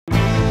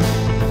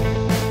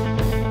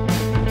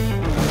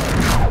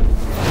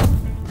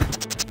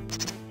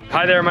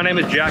Hi there, my name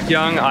is Jack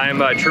Young.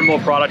 I'm a Trimble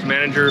product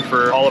manager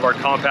for all of our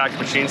compact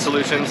machine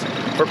solutions.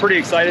 We're pretty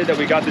excited that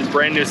we got this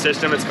brand new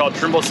system. It's called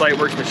Trimble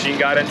Siteworks Machine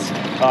Guidance,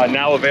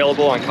 now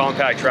available on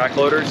compact track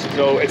loaders.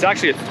 So it's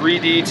actually a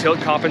 3D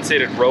tilt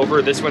compensated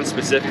rover. This one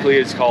specifically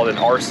is called an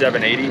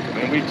R780.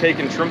 And we've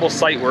taken Trimble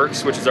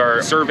Siteworks, which is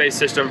our survey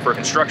system for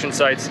construction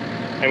sites,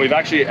 and we've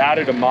actually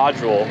added a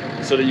module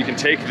so that you can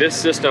take this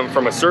system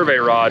from a survey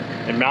rod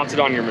and mount it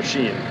on your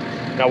machine.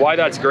 Now, why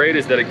that's great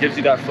is that it gives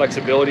you that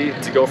flexibility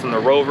to go from the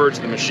rover to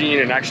the machine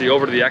and actually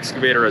over to the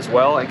excavator as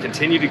well, and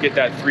continue to get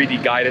that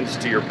 3D guidance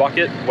to your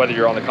bucket, whether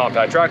you're on the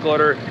compact track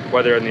loader,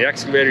 whether in the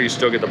excavator, you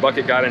still get the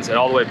bucket guidance, and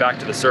all the way back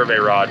to the survey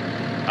rod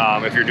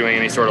if you're doing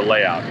any sort of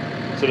layout.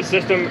 So the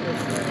system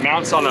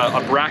mounts on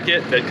a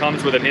bracket that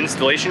comes with an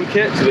installation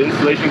kit. So the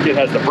installation kit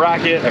has the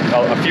bracket,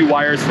 a few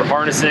wires for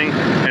harnessing,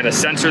 and a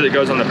sensor that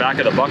goes on the back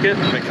of the bucket.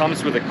 And it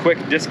comes with a quick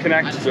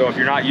disconnect, so if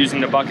you're not using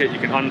the bucket, you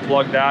can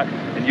unplug that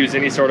and use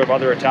any sort of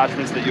other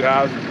attachments that you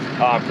have.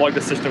 Plug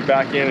the system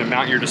back in and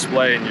mount your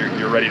display, and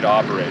you're ready to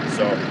operate.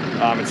 So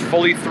it's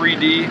fully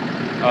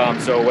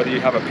 3D. So whether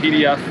you have a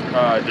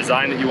PDF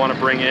design that you want to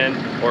bring in,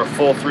 or a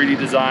full 3D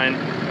design,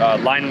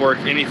 line work,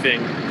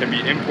 anything can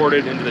be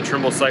imported into the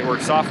Trimble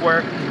Siteworks software,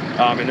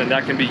 and then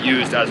that can be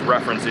used as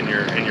reference in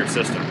your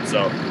system.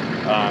 So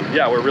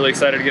yeah, we're really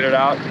excited to get it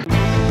out.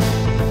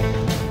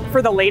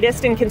 For the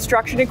latest in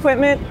construction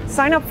equipment,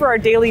 sign up for our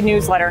daily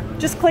newsletter.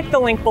 Just click the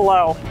link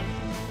below.